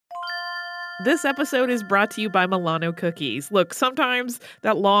This episode is brought to you by Milano Cookies. Look, sometimes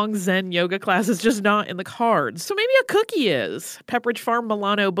that long Zen yoga class is just not in the cards, so maybe a cookie is. Pepperidge Farm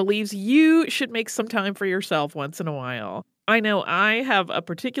Milano believes you should make some time for yourself once in a while. I know I have a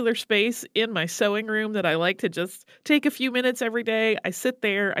particular space in my sewing room that I like to just take a few minutes every day. I sit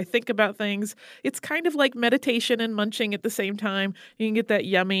there, I think about things. It's kind of like meditation and munching at the same time. You can get that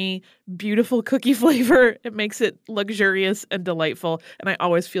yummy, beautiful cookie flavor. It makes it luxurious and delightful, and I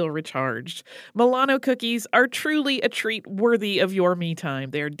always feel recharged. Milano cookies are truly a treat worthy of your me time.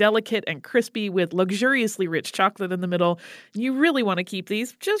 They are delicate and crispy with luxuriously rich chocolate in the middle. You really want to keep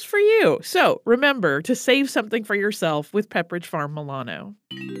these just for you. So remember to save something for yourself with Pepperidge Farm Milano.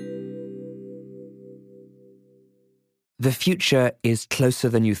 The future is closer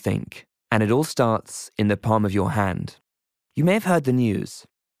than you think, and it all starts in the palm of your hand. You may have heard the news.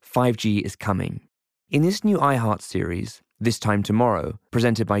 5G is coming. In this new iHeart series, This Time Tomorrow,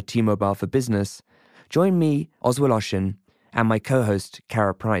 presented by T-Mobile for Business, join me, Oswald Oshin, and my co-host,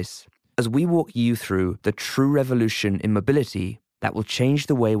 Kara Price, as we walk you through the true revolution in mobility that will change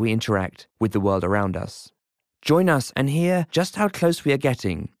the way we interact with the world around us. Join us and hear just how close we are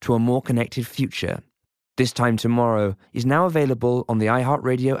getting to a more connected future. This Time Tomorrow is now available on the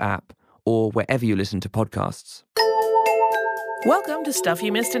iHeartRadio app or wherever you listen to podcasts. Welcome to Stuff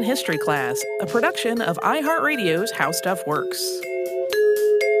You Missed in History Class, a production of iHeartRadio's How Stuff Works.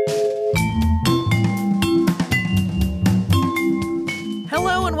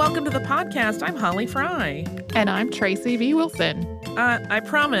 Hello and welcome to the podcast. I'm Holly Fry. And I'm Tracy V. Wilson. I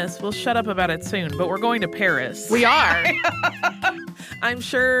promise we'll shut up about it soon, but we're going to Paris. We are. I'm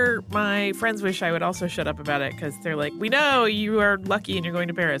sure my friends wish I would also shut up about it because they're like, we know you are lucky and you're going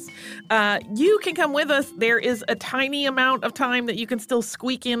to Paris. You can come with us. There is a tiny amount of time that you can still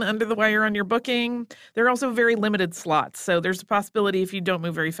squeak in under the wire on your booking. There are also very limited slots. So there's a possibility if you don't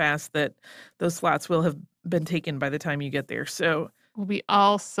move very fast that those slots will have been taken by the time you get there. So We'll be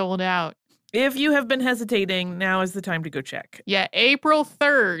all sold out. if you have been hesitating, now is the time to go check. Yeah, April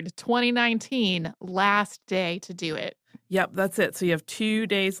 3rd, 2019, last day to do it. Yep, that's it. So you have 2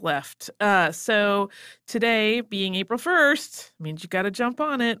 days left. So today, being April 1st, means you got to jump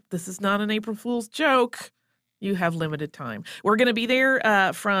on it. This is not an April Fool's joke. You have limited time. We're going to be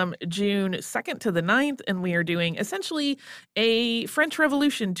there from June 2nd to the 9th, and we are doing essentially a French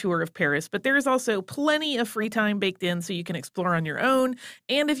Revolution tour of Paris. But there is also plenty of free time baked in so you can explore on your own.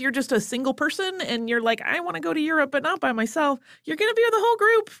 And if you're just a single person and you're like, I want to go to Europe, but not by myself, you're going to be with the whole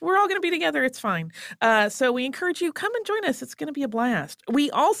group. We're all going to be together. It's fine. So we encourage you, come and join us. It's going to be a blast.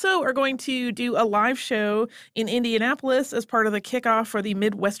 We also are going to do a live show in Indianapolis as part of the kickoff for the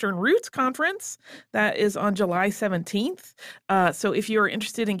Midwestern Roots Conference. That is on July 17th. So if you're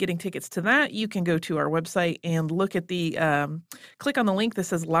interested in getting tickets to that, you can go to our website and look at the, click on the link that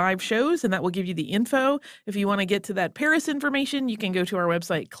says live shows, and that will give you the info. If you want to get to that Paris information, you can go to our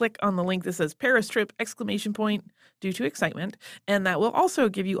website, click on the link that says Paris trip, ! Due to excitement. And that will also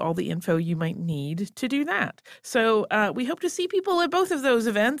give you all the info you might need to do that. So we hope to see people at both of those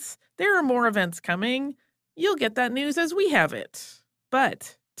events. There are more events coming. You'll get that news as we have it.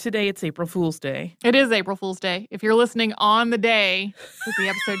 But today it's April Fool's Day. It is April Fool's Day. If you're listening on the day that the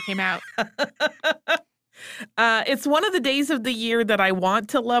episode came out. It's one of the days of the year that I want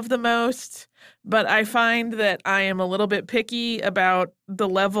to love the most, but I find that I am a little bit picky about the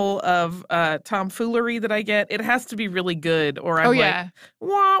level of tomfoolery that I get. It has to be really good, or I'm like,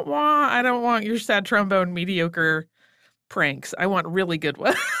 wah, wah, I don't want your sad trombone mediocre pranks. I want really good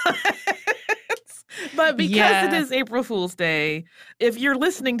ones. But because it is April Fool's Day, if you're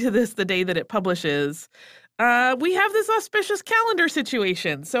listening to this the day that it publishes, we have this auspicious calendar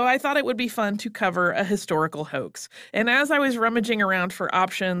situation. So I thought it would be fun to cover a historical hoax. And as I was rummaging around for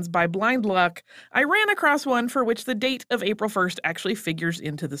options by blind luck, I ran across one for which the date of April 1st actually figures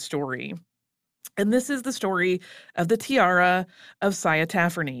into the story. And this is the story of the Tiara of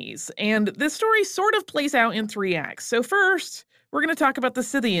Saitaphernes. And this story sort of plays out in 3 acts. So first, we're going to talk about the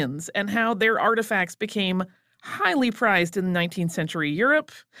Scythians and how their artifacts became highly prized in 19th century Europe.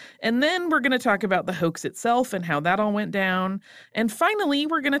 And then we're going to talk about the hoax itself and how that all went down. And finally,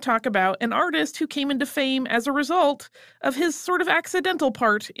 we're going to talk about an artist who came into fame as a result of his sort of accidental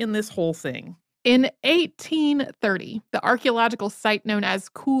part in this whole thing. In 1830, the archaeological site known as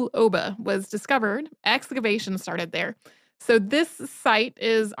Kul Oba was discovered. Excavation started there. So this site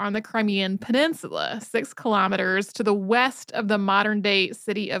is on the Crimean Peninsula, 6 kilometers to the west of the modern-day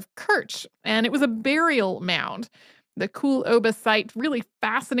city of Kerch, and it was a burial mound. The Kul Oba site really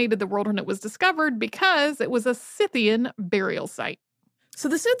fascinated the world when it was discovered because it was a Scythian burial site. So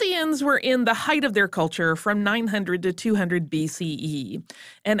the Scythians were in the height of their culture from 900 to 200 BCE.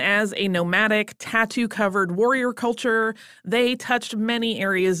 And as a nomadic, tattoo-covered warrior culture, they touched many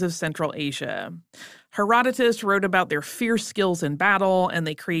areas of Central Asia. Herodotus wrote about their fierce skills in battle, and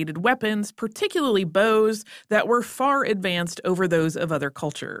they created weapons, particularly bows, that were far advanced over those of other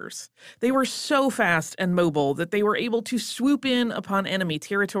cultures. They were so fast and mobile that they were able to swoop in upon enemy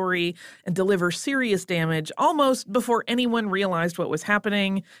territory and deliver serious damage almost before anyone realized what was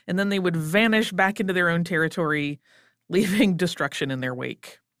happening, and then they would vanish back into their own territory, leaving destruction in their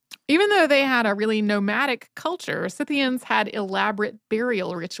wake. Even though they had a really nomadic culture, Scythians had elaborate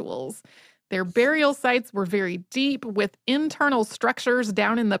burial rituals. Their burial sites were very deep, with internal structures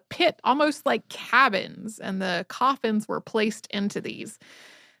down in the pit, almost like cabins, and the coffins were placed into these.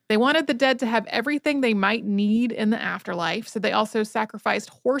 They wanted the dead to have everything they might need in the afterlife, so they also sacrificed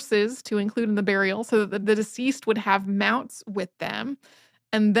horses to include in the burial so that the deceased would have mounts with them.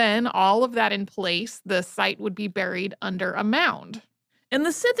 And then, all of that in place, the site would be buried under a mound. And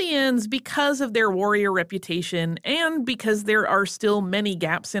the Scythians, because of their warrior reputation and because there are still many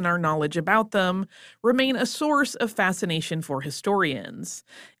gaps in our knowledge about them, remain a source of fascination for historians.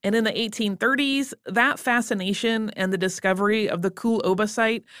 And in the 1830s, that fascination and the discovery of the Kul Oba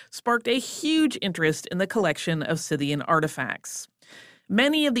site sparked a huge interest in the collection of Scythian artifacts.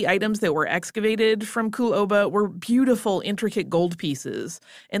 Many of the items that were excavated from Kul Oba were beautiful, intricate gold pieces,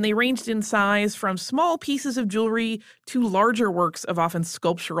 and they ranged in size from small pieces of jewelry to larger works of often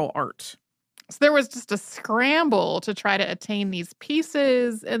sculptural art. So there was just a scramble to try to attain these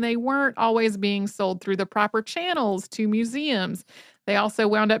pieces, and they weren't always being sold through the proper channels to museums. They also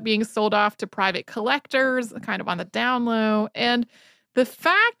wound up being sold off to private collectors, kind of on the down low. And the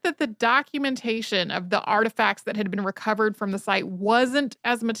fact that the documentation of the artifacts that had been recovered from the site wasn't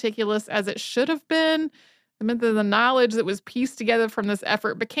as meticulous as it should have been, it meant that the knowledge that was pieced together from this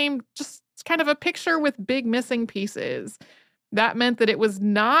effort became just kind of a picture with big missing pieces. That meant that it was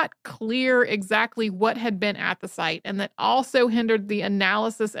not clear exactly what had been at the site, and that also hindered the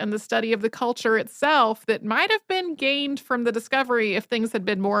analysis and the study of the culture itself that might have been gained from the discovery if things had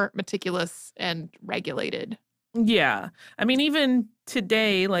been more meticulous and regulated. Yeah. I mean, even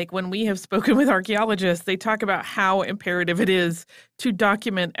today, like when we have spoken with archaeologists, they talk about how imperative it is to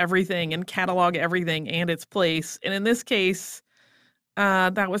document everything and catalog everything and its place. And in this case,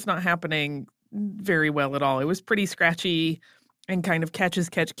 that was not happening very well at all. It was pretty scratchy and kind of catch as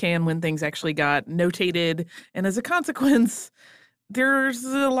catch can when things actually got notated. And as a consequence, there's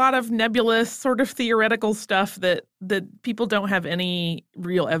a lot of nebulous sort of theoretical stuff that people don't have any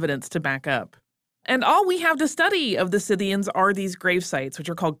real evidence to back up. And all we have to study of the Scythians are these grave sites, which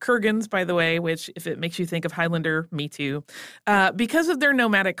are called kurgans, by the way, which, if it makes you think of Highlander, me too. Because of their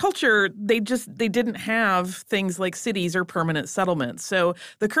nomadic culture, they didn't have things like cities or permanent settlements. So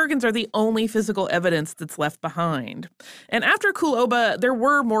the kurgans are the only physical evidence that's left behind. And after Kul Oba, there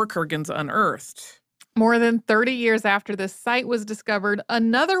were more kurgans unearthed. More than 30 years after this site was discovered,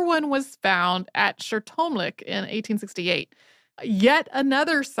 another one was found at Chertomlik in 1868. Yet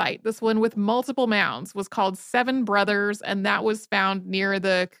another site, this one with multiple mounds, was called Seven Brothers, and that was found near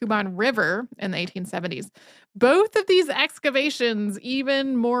the Kuban River in the 1870s. Both of these excavations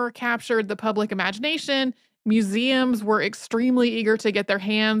even more captured the public imagination. Museums were extremely eager to get their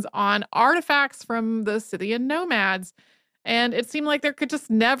hands on artifacts from the Scythian nomads, and it seemed like there could just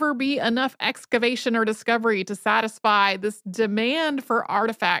never be enough excavation or discovery to satisfy this demand for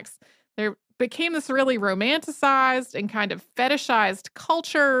artifacts. There became this really romanticized and kind of fetishized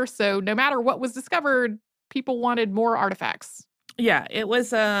culture. So no matter what was discovered, people wanted more artifacts. Yeah, it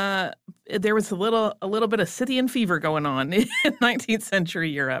was there was a little bit of Scythian fever going on in 19th century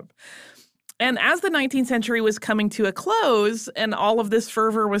Europe. And as the 19th century was coming to a close and all of this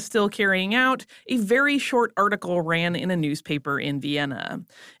fervor was still carrying out, a very short article ran in a newspaper in Vienna.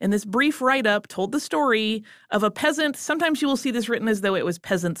 And this brief write-up told the story of a peasant, sometimes you will see this written as though it was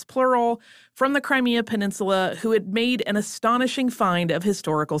peasants plural, from the Crimea Peninsula who had made an astonishing find of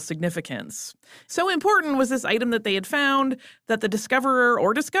historical significance. So important was this item that they had found that the discoverer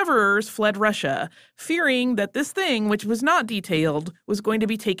or discoverers fled Russia, fearing that this thing, which was not detailed, was going to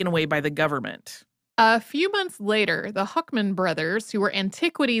be taken away by the government. A few months later, the Huckman brothers, who were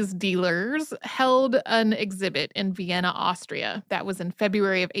antiquities dealers, held an exhibit in Vienna, Austria. That was in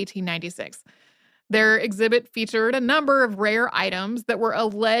February of 1896. Their exhibit featured a number of rare items that were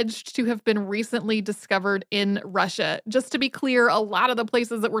alleged to have been recently discovered in Russia. Just to be clear, a lot of the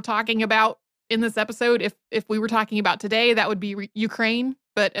places that we're talking about in this episode, if we were talking about today, that would be Ukraine,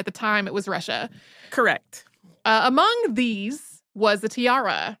 but at the time it was Russia. Correct. Among these was a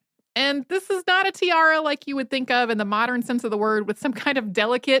tiara. And this is not a tiara like you would think of in the modern sense of the word with some kind of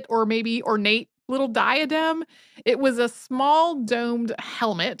delicate or maybe ornate little diadem. It was a small domed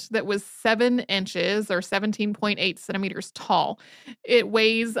helmet that was 7 inches or 17.8 centimeters tall. It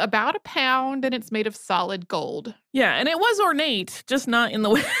weighs about a pound and it's made of solid gold. Yeah, and it was ornate, just not in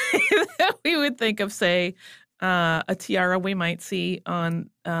the way that we would think of, say, a tiara we might see on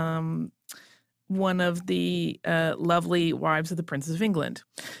one of the lovely wives of the Princes of England.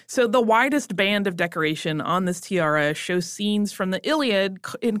 So the widest band of decoration on this tiara shows scenes from the Iliad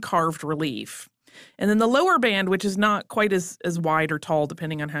in carved relief. And then the lower band, which is not quite as wide or tall,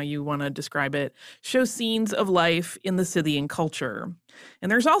 depending on how you want to describe it, shows scenes of life in the Scythian culture.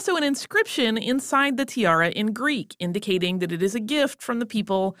 And there's also an inscription inside the tiara in Greek, indicating that it is a gift from the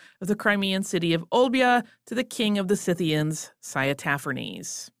people of the Crimean city of Olbia to the king of the Scythians,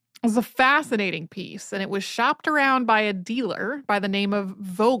 Saitaphernes. It was a fascinating piece, and it was shopped around by a dealer by the name of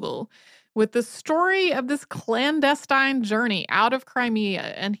Vogel with the story of this clandestine journey out of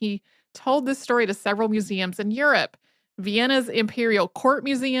Crimea. And he told this story to several museums in Europe. Vienna's Imperial Court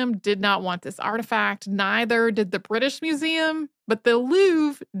Museum did not want this artifact, neither did the British Museum, but the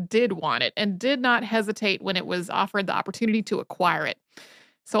Louvre did want it and did not hesitate when it was offered the opportunity to acquire it.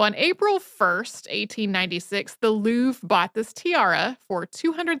 So on April 1st, 1896, the Louvre bought this tiara for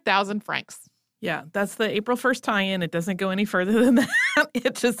 200,000 francs. Yeah, that's the April 1st tie-in. It doesn't go any further than that.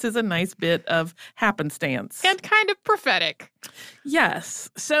 It just is a nice bit of happenstance. And kind of prophetic. Yes.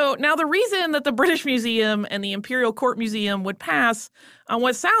 So now the reason that the British Museum and the Imperial Court Museum would pass on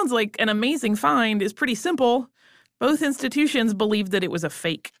what sounds like an amazing find is pretty simple. Both institutions believed that it was a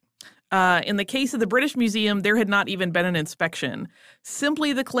fake. In the case of the British Museum, there had not even been an inspection.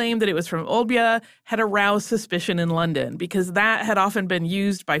 Simply the claim that it was from Olbia had aroused suspicion in London because that had often been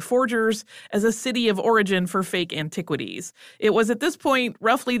used by forgers as a city of origin for fake antiquities. It was at this point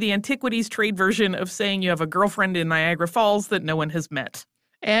roughly the antiquities trade version of saying you have a girlfriend in Niagara Falls that no one has met.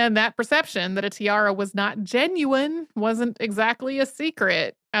 And that perception that a tiara was not genuine wasn't exactly a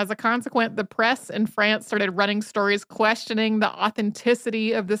secret. As a consequence, the press in France started running stories questioning the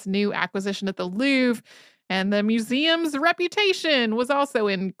authenticity of this new acquisition at the Louvre, and the museum's reputation was also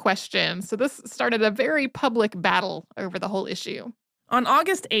in question. So this started a very public battle over the whole issue. On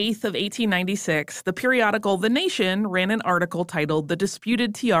August 8th of 1896, the periodical The Nation ran an article titled The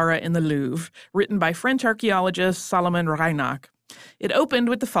Disputed Tiara in the Louvre, written by French archaeologist Salomon Reinach. It opened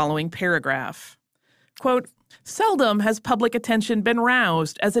with the following paragraph. Quote, "Seldom has public attention been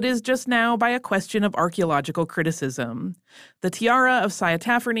roused as it is just now by a question of archaeological criticism. The tiara of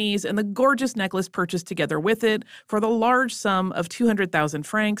Saitaphernes and the gorgeous necklace purchased together with it for the large sum of 200,000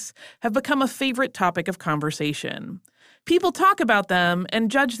 francs have become a favorite topic of conversation. People talk about them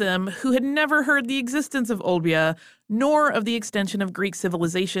and judge them who had never heard the existence of Olbia, nor of the extension of Greek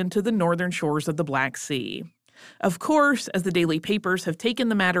civilization to the northern shores of the Black Sea. Of course, as the daily papers have taken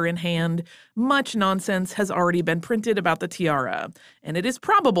the matter in hand, much nonsense has already been printed about the tiara, and it is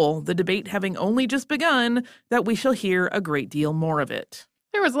probable, the debate having only just begun, that we shall hear a great deal more of it."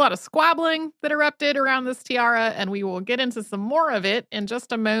 There was a lot of squabbling that erupted around this tiara, and we will get into some more of it in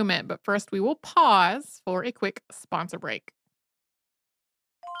just a moment. But first, we will pause for a quick sponsor break.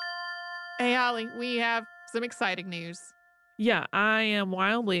 Hey, Holly, we have some exciting news. Yeah, I am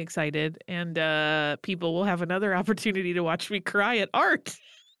wildly excited, and people will have another opportunity to watch me cry at art.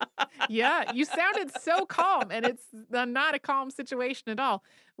 Yeah, you sounded so calm, and it's not a calm situation at all.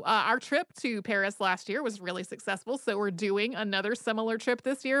 Our trip to Paris last year was really successful, so we're doing another similar trip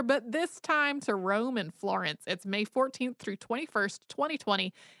this year, but this time to Rome and Florence. It's May 14th through 21st,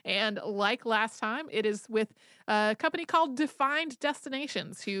 2020, and like last time, it is with a company called Defined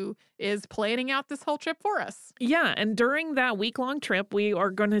Destinations, who is planning out this whole trip for us. Yeah, and during that week-long trip, we are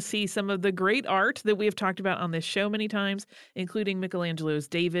going to see some of the great art that we have talked about on this show many times, including Michelangelo's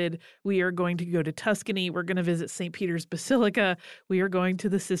David. We are going to go to Tuscany. We're going to visit St. Peter's Basilica. We are going to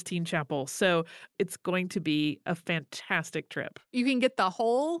the Sistine Chapel. So it's going to be a fantastic trip. You can get the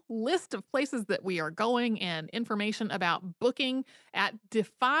whole list of places that we are going and information about booking at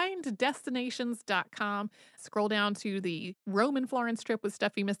defineddestinations.com. Scroll down to the Rome and Florence trip with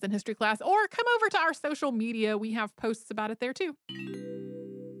stuff you missed in history class, or come over to our social media. We have posts about it there too.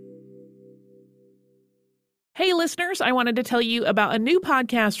 Hey, listeners, I wanted to tell you about a new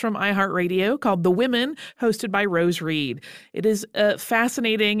podcast from iHeartRadio called The Women, hosted by Rose Reed. It is a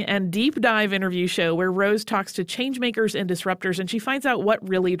fascinating and deep dive interview show where Rose talks to changemakers and disruptors, and she finds out what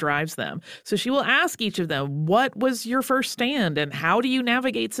really drives them. So she will ask each of them, what was your first stand, and how do you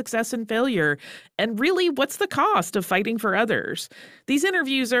navigate success and failure? And really, what's the cost of fighting for others? These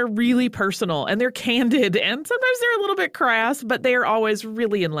interviews are really personal, and they're candid, and sometimes they're a little bit crass, but they are always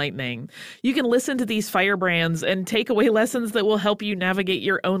really enlightening. You can listen to these firebrands and take away lessons that will help you navigate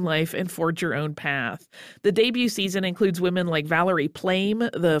your own life and forge your own path. The debut season includes women like Valerie Plame,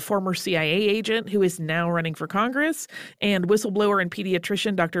 the former CIA agent who is now running for Congress, and whistleblower and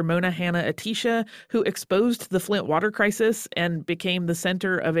pediatrician Dr. Mona Hanna-Attisha, who exposed the Flint water crisis and became the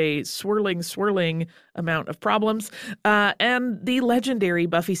center of a swirling amount of problems, and the legendary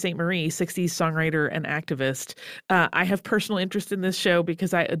Buffy Sainte-Marie, 60s songwriter and activist. I have personal interest in this show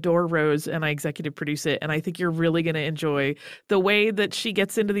because I adore Rose and I executive produce it, and I think you're really going to enjoy the way that she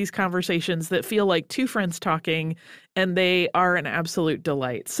gets into these conversations that feel like two friends talking, and they are an absolute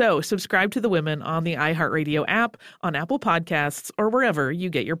delight. So subscribe to The Women on the iHeartRadio app, on Apple Podcasts, or wherever you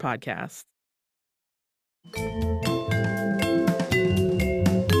get your podcasts.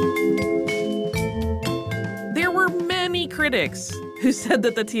 There were many critics who said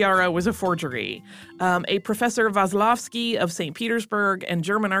that the tiara was a forgery. A Professor Vasilevsky of St. Petersburg and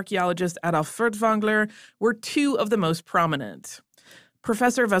German archaeologist Adolf Furtwängler were two of the most prominent.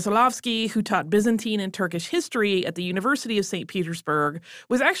 Professor Vasilevsky, who taught Byzantine and Turkish history at the University of St. Petersburg,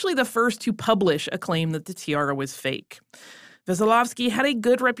 was actually the first to publish a claim that the tiara was fake. Vasilevsky had a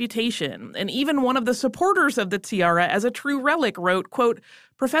good reputation, and even one of the supporters of the tiara as a true relic wrote, quote,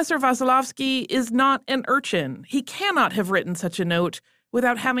 "Professor Vasilevsky is not an urchin. He cannot have written such a note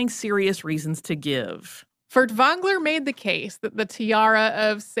without having serious reasons to give." Furtwängler made the case that the Tiara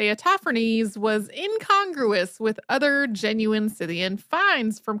of Saitaphernes was incongruous with other genuine Scythian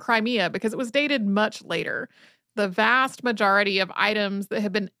finds from Crimea because it was dated much later. The vast majority of items that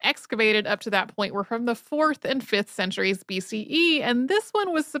had been excavated up to that point were from the 4th and 5th centuries BCE, and this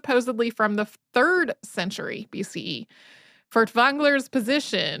one was supposedly from the 3rd century BCE. Furtwängler's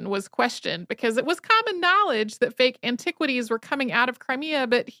position was questioned because it was common knowledge that fake antiquities were coming out of Crimea,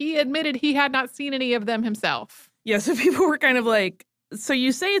 but he admitted he had not seen any of them himself. Yeah, so people were kind of like, so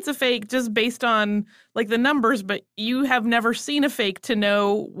you say it's a fake just based on like the numbers, but you have never seen a fake to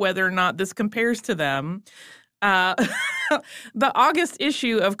know whether or not this compares to them. The August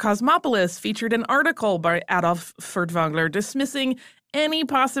issue of Cosmopolis featured an article by Adolf Furtwängler dismissing any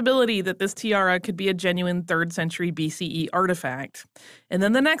possibility that this tiara could be a genuine 3rd century BCE artifact. And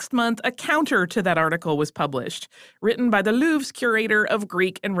then the next month, a counter to that article was published, written by the Louvre's curator of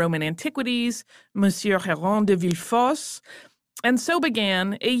Greek and Roman antiquities, Monsieur Héron de Villefos. And so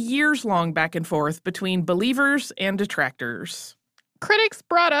began a years-long back and forth between believers and detractors. Critics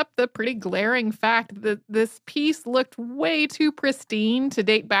brought up the pretty glaring fact that this piece looked way too pristine to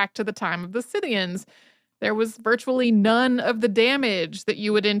date back to the time of the Scythians. There was virtually none of the damage that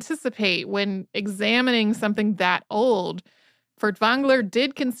you would anticipate when examining something that old. Furtwängler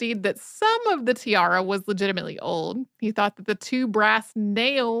did concede that some of the tiara was legitimately old. He thought that the 2 brass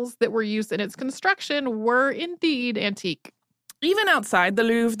nails that were used in its construction were indeed antique. Even outside the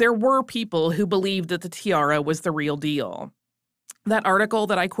Louvre, there were people who believed that the tiara was the real deal. That article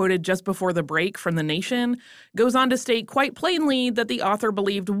that I quoted just before the break from The Nation goes on to state quite plainly that the author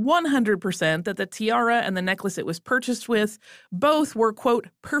believed 100% that the tiara and the necklace it was purchased with both were, quote,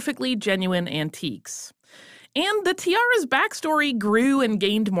 perfectly genuine antiques. And the tiara's backstory grew and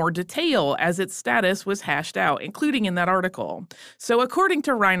gained more detail as its status was hashed out, including in that article. So according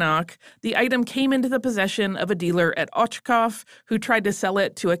to Reinach, the item came into the possession of a dealer at Ochkov who tried to sell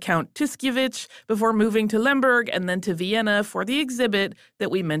it to a Count Tiskiewicz before moving to Lemberg and then to Vienna for the exhibit that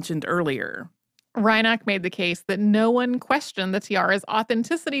we mentioned earlier. Reinach made the case that no one questioned the tiara's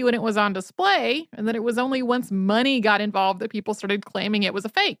authenticity when it was on display, and that it was only once money got involved that people started claiming it was a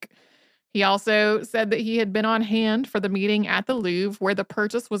fake. He also said that he had been on hand for the meeting at the Louvre where the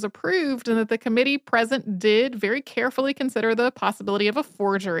purchase was approved, and that the committee present did very carefully consider the possibility of a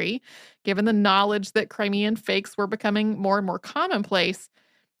forgery, given the knowledge that Crimean fakes were becoming more and more commonplace.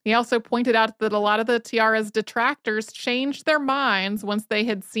 He also pointed out that a lot of the tiara's detractors changed their minds once they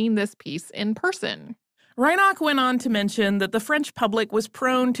had seen this piece in person. Reinach went on to mention that the French public was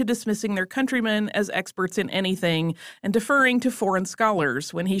prone to dismissing their countrymen as experts in anything and deferring to foreign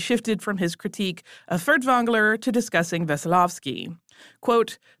scholars when he shifted from his critique of Furtwängler to discussing Veselovsky.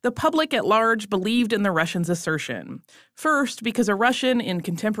 Quote, the public at large believed in the Russians' assertion. First, because a Russian in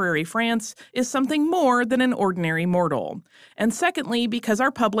contemporary France is something more than an ordinary mortal. And secondly, because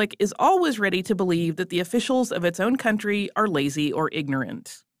our public is always ready to believe that the officials of its own country are lazy or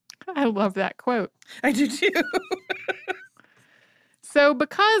ignorant. I love that quote. I do too. So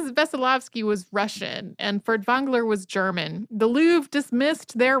because Veselovsky was Russian and Furtwängler was German, the Louvre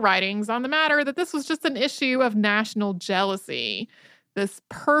dismissed their writings on the matter that this was just an issue of national jealousy. This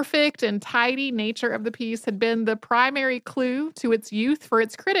perfect and tidy nature of the piece had been the primary clue to its youth for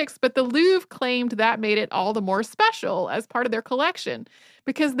its critics, but the Louvre claimed that made it all the more special as part of their collection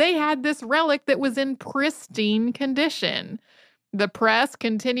because they had this relic that was in pristine condition. The press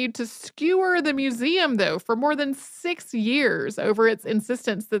continued to skewer the museum, though, for more than 6 years over its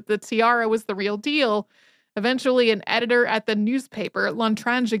insistence that the tiara was the real deal. Eventually, an editor at the newspaper,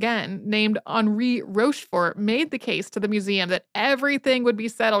 L'Intransigeant, named Henri Rochefort, made the case to the museum that everything would be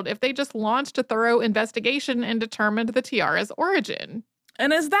settled if they just launched a thorough investigation and determined the tiara's origin.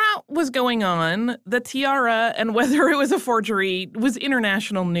 And as that was going on, the tiara and whether it was a forgery was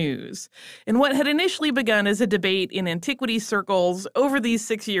international news. And what had initially begun as a debate in antiquities circles over these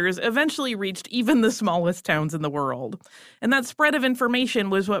 6 years eventually reached even the smallest towns in the world. And that spread of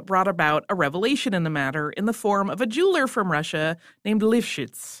information was what brought about a revelation in the matter in the form of a jeweler from Russia named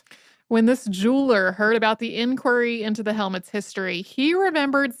Lifshitz. When this jeweler heard about the inquiry into the helmet's history, he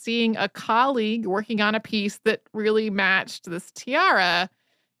remembered seeing a colleague working on a piece that really matched this tiara.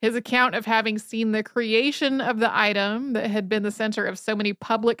 His account of having seen the creation of the item that had been the center of so many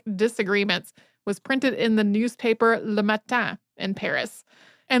public disagreements was printed in the newspaper Le Matin in Paris.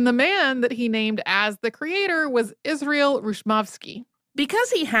 And the man that he named as the creator was Israel Rushmovsky.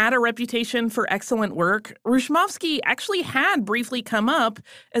 Because he had a reputation for excellent work, Rushmovsky actually had briefly come up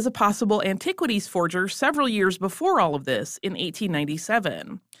as a possible antiquities forger several years before all of this, in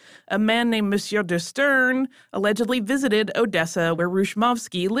 1897. A man named Monsieur de Stern allegedly visited Odessa, where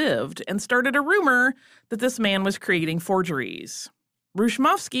Rushmovsky lived, and started a rumor that this man was creating forgeries.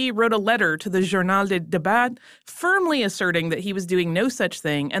 Rushmovsky wrote a letter to the Journal de Débat firmly asserting that he was doing no such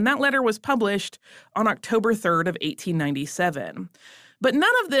thing, and that letter was published on October 3rd of 1897. But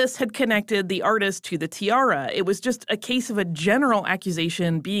none of this had connected the artist to the tiara. It was just a case of a general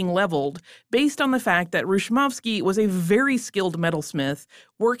accusation being leveled based on the fact that Rushmovsky was a very skilled metalsmith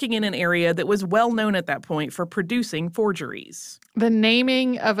working in an area that was well known at that point for producing forgeries. The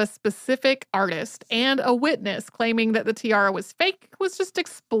naming of a specific artist and a witness claiming that the tiara was fake was just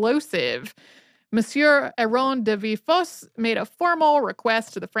explosive. Monsieur Aaron de Villefos made a formal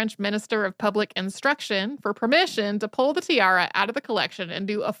request to the French Minister of Public Instruction for permission to pull the tiara out of the collection and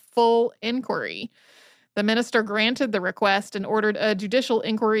do a full inquiry. The minister granted the request and ordered a judicial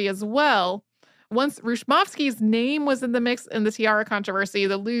inquiry as well. Once Rushmovsky's name was in the mix in the tiara controversy,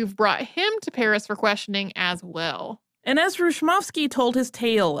 the Louvre brought him to Paris for questioning as well. And as Rushmovsky told his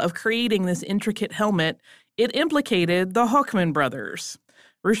tale of creating this intricate helmet, it implicated the Hochman brothers.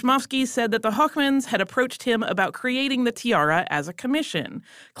 Rushmovsky said that the Hochmans had approached him about creating the tiara as a commission,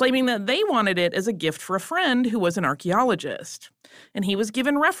 claiming that they wanted it as a gift for a friend who was an archaeologist. And he was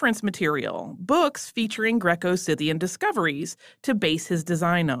given reference material, books featuring Greco-Scythian discoveries, to base his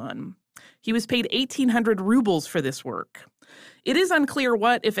design on. He was paid 1,800 rubles for this work. It is unclear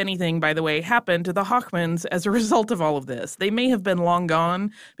what, if anything, by the way, happened to the Hochmans as a result of all of this. They may have been long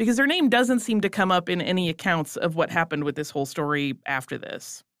gone because their name doesn't seem to come up in any accounts of what happened with this whole story after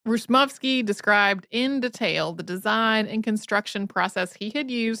this. Rushmovsky described in detail the design and construction process he had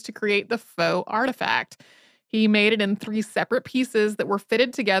used to create the faux artifact. He made it in 3 separate pieces that were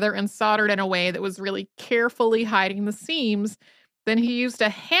fitted together and soldered in a way that was really carefully hiding the seams. Then he used a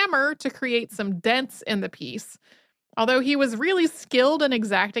hammer to create some dents in the piece. Although he was really skilled and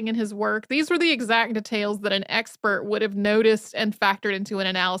exacting in his work, these were the exact details that an expert would have noticed and factored into an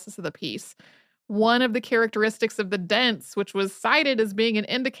analysis of the piece. One of the characteristics of the dents, which was cited as being an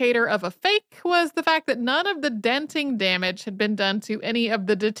indicator of a fake, was the fact that none of the denting damage had been done to any of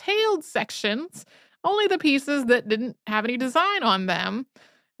the detailed sections, only the pieces that didn't have any design on them.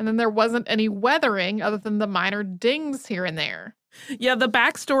 And then there wasn't any weathering other than the minor dings here and there. Yeah, the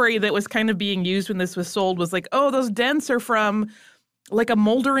backstory that was kind of being used when this was sold was like, oh, those dents are from like a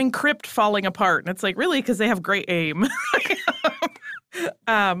moldering crypt falling apart. And it's like, really? Because they have great aim.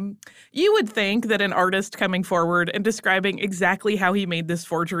 You would think that an artist coming forward and describing exactly how he made this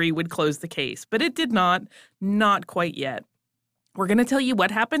forgery would close the case, but it did not quite yet. We're going to tell you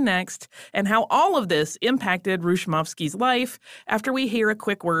what happened next and how all of this impacted Rushmovsky's life after we hear a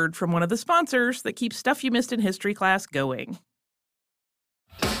quick word from one of the sponsors that keeps Stuff You Missed in History class going.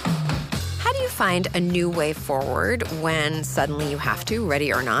 How do you find a new way forward when suddenly you have to,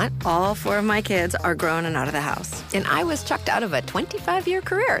 ready or not? All 4 of my kids are grown and out of the house. And I was chucked out of a 25-year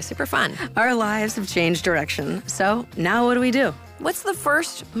career. Super fun. Our lives have changed direction. So now what do? What's the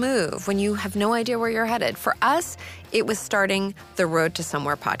first move when you have no idea where you're headed? For us, it was starting the Road to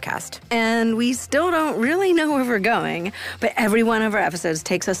Somewhere podcast. And we still don't really know where we're going, but every one of our episodes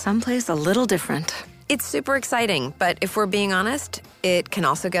takes us someplace a little different. It's super exciting, but if we're being honest, it can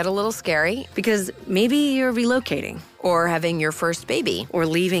also get a little scary. Because maybe you're relocating. Or having your first baby. Or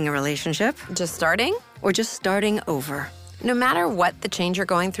leaving a relationship. Just starting. Or just starting over. No matter what the change you're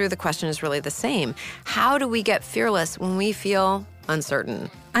going through, the question is really the same. How do we get fearless when we feel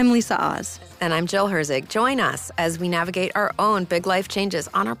uncertain? I'm Lisa Oz. And I'm Jill Herzig. Join us as we navigate our own big life changes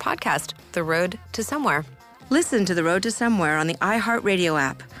on our podcast, The Road to Somewhere. Listen to The Road to Somewhere on the iHeartRadio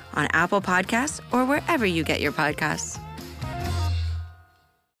app, on Apple Podcasts, or wherever you get your podcasts.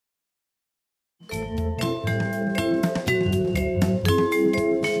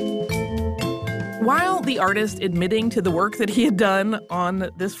 While the artist admitting to the work that he had done on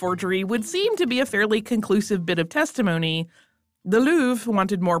this forgery would seem to be a fairly conclusive bit of testimony, the Louvre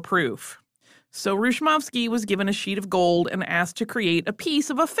wanted more proof. So Rushmovsky was given a sheet of gold and asked to create a piece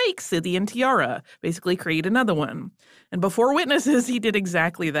of a fake Scythian tiara, basically create another one. And before witnesses, he did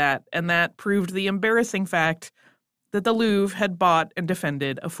exactly that, and that proved the embarrassing fact that the Louvre had bought and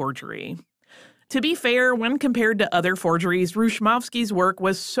defended a forgery. To be fair, when compared to other forgeries, Rushmovsky's work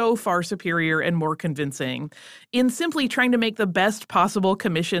was so far superior and more convincing. In simply trying to make the best possible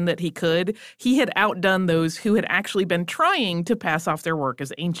commission that he could, he had outdone those who had actually been trying to pass off their work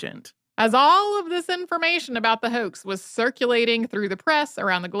as ancient. As all of this information about the hoax was circulating through the press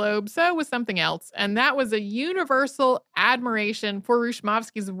around the globe, so was something else, and that was a universal admiration for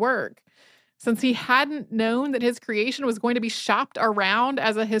Rushmovsky's work. Since he hadn't known that his creation was going to be shopped around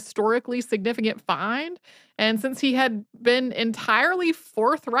as a historically significant find, and since he had been entirely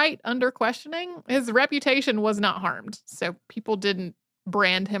forthright under questioning, his reputation was not harmed. So people didn't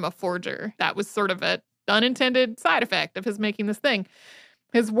brand him a forger. That was sort of an unintended side effect of his making this thing.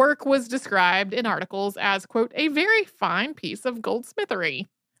 His work was described in articles as, quote, a very fine piece of goldsmithery.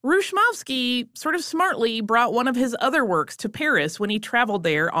 Rushmovsky sort of smartly brought one of his other works to Paris when he traveled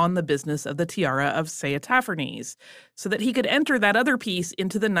there on the business of the Tiara of Saitaphernes, so that he could enter that other piece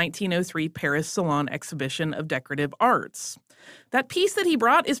into the 1903 Paris Salon Exhibition of Decorative Arts. That piece that he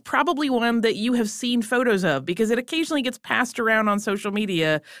brought is probably one that you have seen photos of because it occasionally gets passed around on social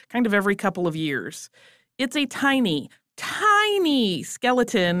media kind of every couple of years. It's a tiny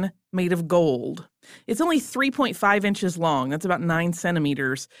skeleton made of gold. It's only 3.5 inches long. That's about 9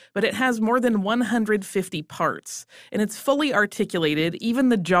 centimeters, but it has more than 150 parts, and it's fully articulated. Even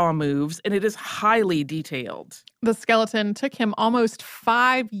the jaw moves, and it is highly detailed. The skeleton took him almost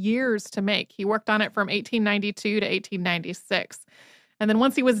 5 years to make. He worked on it from 1892 to 1896. And then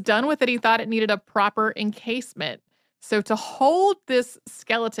once he was done with it, he thought it needed a proper encasement. So to hold this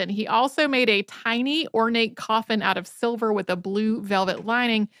skeleton, he also made a tiny ornate coffin out of silver with a blue velvet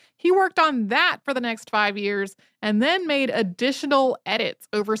lining. He worked on that for the next 5 years and then made additional edits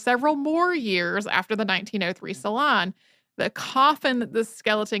over several more years after the 1903 Salon. The coffin that this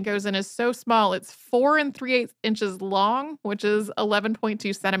skeleton goes in is so small, it's 4 3/8 inches long, which is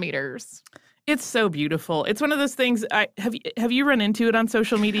 11.2 centimeters. It's so beautiful. It's one of those things. Have you run into it on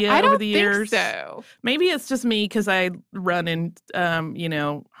social media over the years? I don't think so. Maybe it's just me because I run in,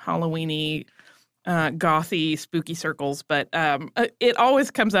 Halloween-y, gothy, spooky circles. But it always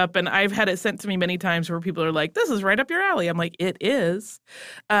comes up, and I've had it sent to me many times where people are like, "This is right up your alley." I'm like, "It is."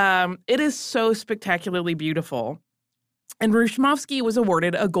 It is so spectacularly beautiful. And Rushmovsky was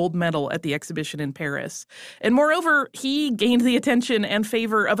awarded a gold medal at the exhibition in Paris. And moreover, he gained the attention and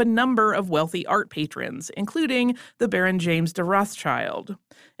favor of a number of wealthy art patrons, including the Baron James de Rothschild.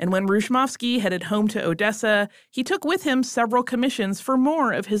 And when Rushmovsky headed home to Odessa, he took with him several commissions for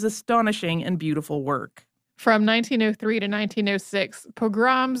more of his astonishing and beautiful work. From 1903 to 1906,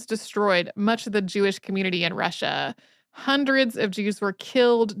 pogroms destroyed much of the Jewish community in Russia. Hundreds of Jews were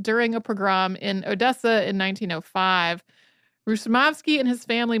killed during a pogrom in Odessa in 1905. Rushmovsky and his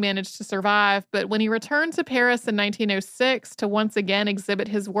family managed to survive, but when he returned to Paris in 1906 to once again exhibit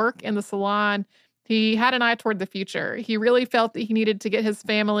his work in the Salon, he had an eye toward the future. He really felt that he needed to get his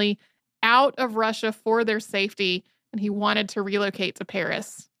family out of Russia for their safety, and he wanted to relocate to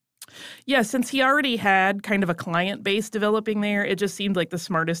Paris. Yeah, since he already had kind of a client base developing there, it just seemed like the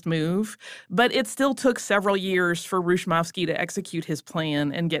smartest move. But it still took several years for Rushmovsky to execute his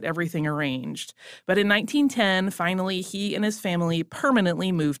plan and get everything arranged. But in 1910, finally, he and his family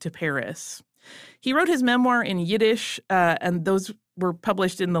permanently moved to Paris. He wrote his memoir in Yiddish, and those were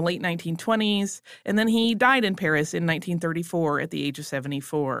published in the late 1920s, and then he died in Paris in 1934 at the age of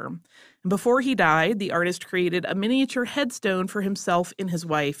 74. And before he died, the artist created a miniature headstone for himself and his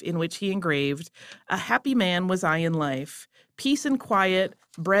wife in which he engraved, "A happy man was I in life. Peace and quiet,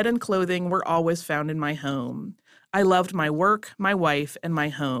 bread and clothing were always found in my home. I loved my work, my wife, and my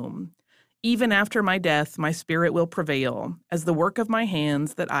home. Even after my death, my spirit will prevail, as the work of my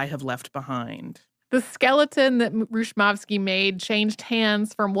hands that I have left behind." The skeleton that Rushmovsky made changed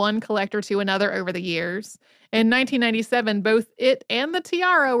hands from one collector to another over the years. In 1997, both it and the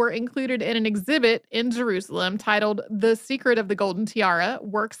tiara were included in an exhibit in Jerusalem titled The Secret of the Golden Tiara,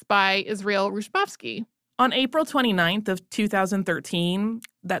 Works by Israel Rushmovsky. On April 29th of 2013,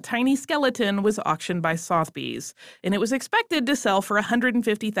 that tiny skeleton was auctioned by Sotheby's, and it was expected to sell for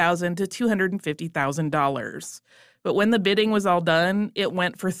 $150,000 to $250,000. But when the bidding was all done, it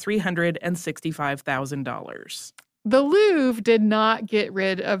went for $365,000. The Louvre did not get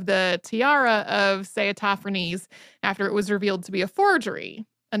rid of the Tiara of Saitaphernes after it was revealed to be a forgery.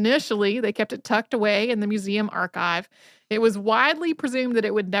 Initially, they kept it tucked away in the museum archive. It was widely presumed that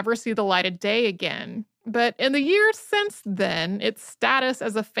it would never see the light of day again. But in the years since then, its status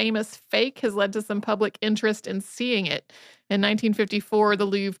as a famous fake has led to some public interest in seeing it. In 1954, the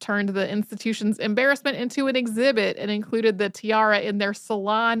Louvre turned the institution's embarrassment into an exhibit and included the tiara in their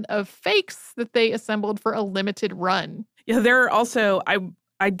salon of fakes that they assembled for a limited run. Yeah, there are also, I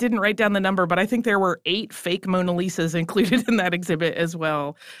didn't write down the number, but I think there were 8 fake Mona Lisas included in that exhibit as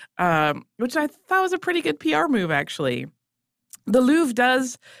well, which I thought was a pretty good PR move, actually. The Louvre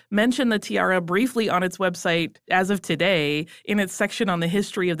does mention the tiara briefly on its website as of today in its section on the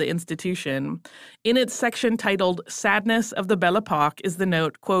history of the institution. In its section titled Sadness of the Belle Epoque is the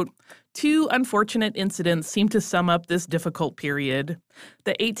note, quote, "Two unfortunate incidents seem to sum up this difficult period.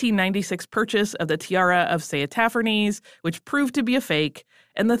 The 1896 purchase of the Tiara of Saitaphernes, which proved to be a fake,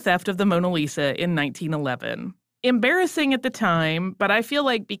 and the theft of the Mona Lisa in 1911. Embarrassing at the time, but I feel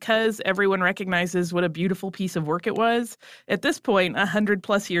like because everyone recognizes what a beautiful piece of work it was, at this point,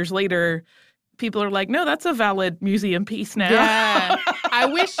 100+ years later, people are like, no, that's a valid museum piece now." Yeah. I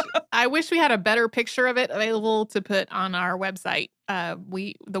wish we had a better picture of it available to put on our website.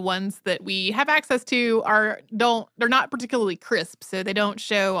 The ones that we have access to they're not particularly crisp, so they don't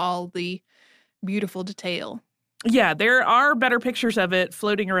show all the beautiful detail. Yeah, there are better pictures of it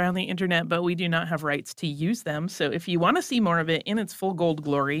floating around the internet, but we do not have rights to use them. So if you want to see more of it in its full gold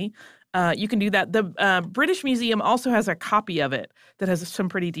glory, you can do that. The British Museum also has a copy of it that has some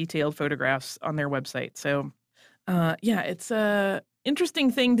pretty detailed photographs on their website. So, it's a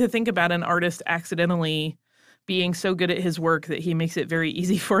interesting thing to think about, an artist accidentally being so good at his work that he makes it very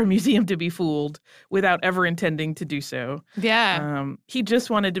easy for a museum to be fooled without ever intending to do so. Yeah. He just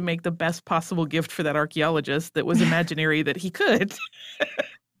wanted to make the best possible gift for that archaeologist that was imaginary that he could.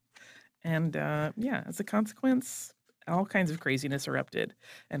 And as a consequence, all kinds of craziness erupted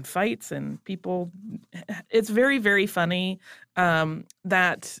and fights and people. It's very, very funny.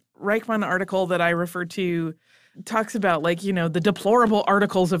 That Reichmann article that I referred to talks about, the deplorable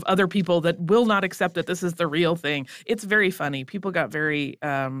articles of other people that will not accept that this is the real thing. It's very funny. People got very,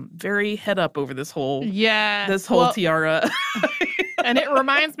 very head up over this whole tiara. And it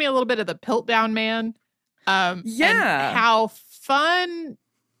reminds me a little bit of the Piltdown Man. And how fun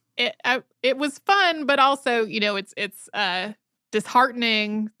it was fun, but also, it's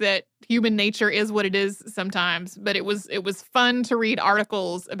disheartening that human nature is what it is sometimes. But it was fun to read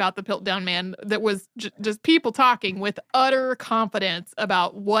articles about the Piltdown Man that was just people talking with utter confidence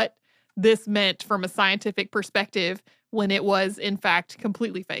about what this meant from a scientific perspective when it was, in fact,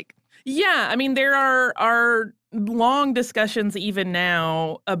 completely fake. Yeah, I mean, there are long discussions even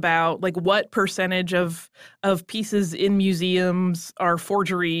now about what percentage of pieces in museums are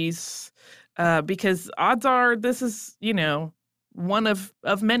forgeries, because odds are this is, one of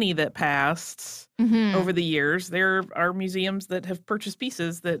many that passed over the years. There are museums that have purchased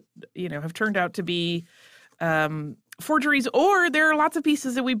pieces that, have turned out to be forgeries, or there are lots of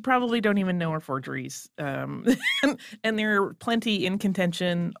pieces that we probably don't even know are forgeries. And there are plenty in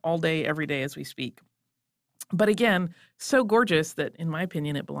contention all day, every day as we speak. But again, so gorgeous that, in my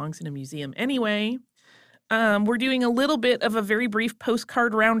opinion, it belongs in a museum. Anyway, we're doing a little bit of a very brief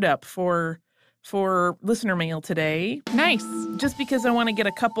postcard roundup for for listener mail today. Nice. Just because I want to get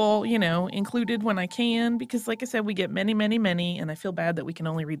a couple, included when I can, because like I said, we get many, many, many, and I feel bad that we can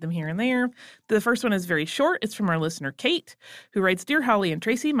only read them here and there. The first one is very short. It's from our listener, Kate, who writes, Dear Holly and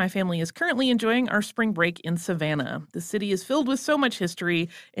Tracy, my family is currently enjoying our spring break in Savannah. The city is filled with so much history.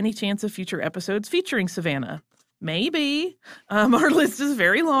 Any chance of future episodes featuring Savannah? Maybe. Our list is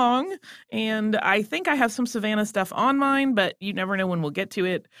very long, and I think I have some Savannah stuff on mine, but you never know when we'll get to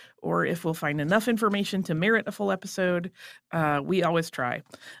it or if we'll find enough information to merit a full episode. We always try.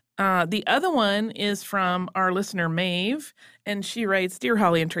 The other one is from our listener, Maeve, and she writes, Dear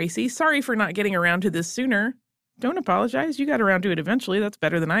Holly and Tracy, sorry for not getting around to this sooner. Don't apologize. You got around to it eventually. That's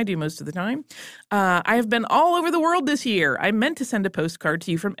better than I do most of the time. I have been all over the world this year. I meant to send a postcard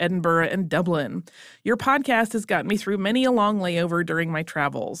to you from Edinburgh and Dublin. Your podcast has gotten me through many a long layover during my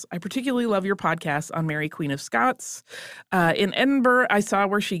travels. I particularly love your podcast on Mary, Queen of Scots. In Edinburgh, I saw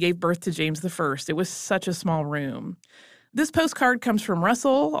where she gave birth to James I. It was such a small room. This postcard comes from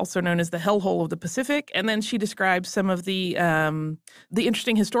Russell, also known as the Hellhole of the Pacific, and then she describes some of the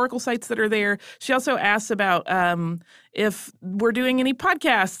interesting historical sites that are there. She also asks about if we're doing any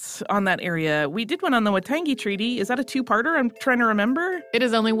podcasts on that area. We did one on the Waitangi Treaty. Is that a two-parter? I'm trying to remember. It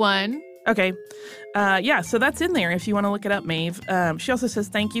is only one. Okay. So that's in there if you want to look it up, Maeve. She also says,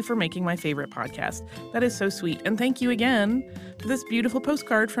 thank you for making my favorite podcast. That is so sweet. And thank you again for this beautiful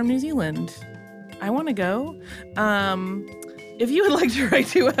postcard from New Zealand. I want to go. If you would like to write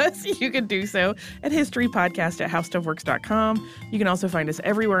to us, you can do so at historypodcast@howstuffworks.com. You can also find us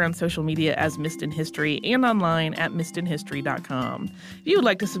everywhere on social media as Missed in History and online at missedinhistory.com. If you would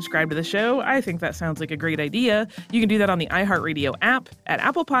like to subscribe to the show, I think that sounds like a great idea. You can do that on the iHeartRadio app, at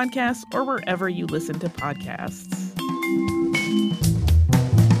Apple Podcasts, or wherever you listen to podcasts.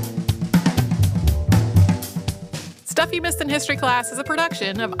 Stuff You Missed in History Class is a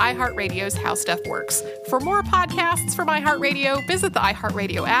production of iHeartRadio's How Stuff Works. For more podcasts from iHeartRadio, visit the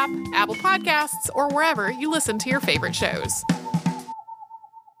iHeartRadio app, Apple Podcasts, or wherever you listen to your favorite shows.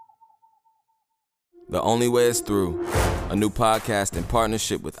 The Only Way is Through, a new podcast in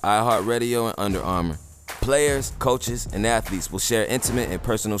partnership with iHeartRadio and Under Armour. Players, coaches, and athletes will share intimate and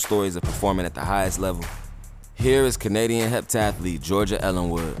personal stories of performing at the highest level. Here is Canadian heptathlete Georgia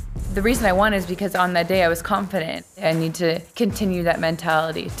Ellenwood. The reason I won is because on that day I was confident. I need to continue that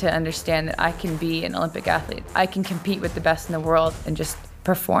mentality to understand that I can be an Olympic athlete. I can compete with the best in the world and just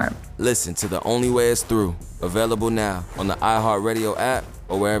perform. Listen to The Only Way is Through, available now on the iHeartRadio app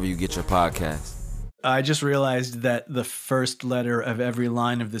or wherever you get your podcasts. I just realized that the first letter of every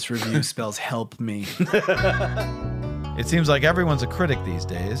line of this review spells help me. It seems like everyone's a critic these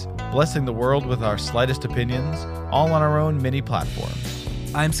days, blessing the world with our slightest opinions, all on our own mini platform.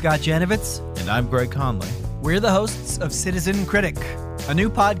 I'm Scott Janovitz. And I'm Greg Conley. We're the hosts of Citizen Critic, a new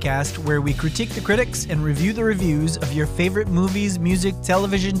podcast where we critique the critics and review the reviews of your favorite movies, music,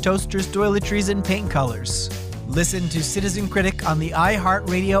 television, toasters, toiletries, and paint colors. Listen to Citizen Critic on the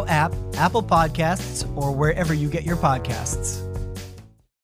iHeartRadio app, Apple Podcasts, or wherever you get your podcasts.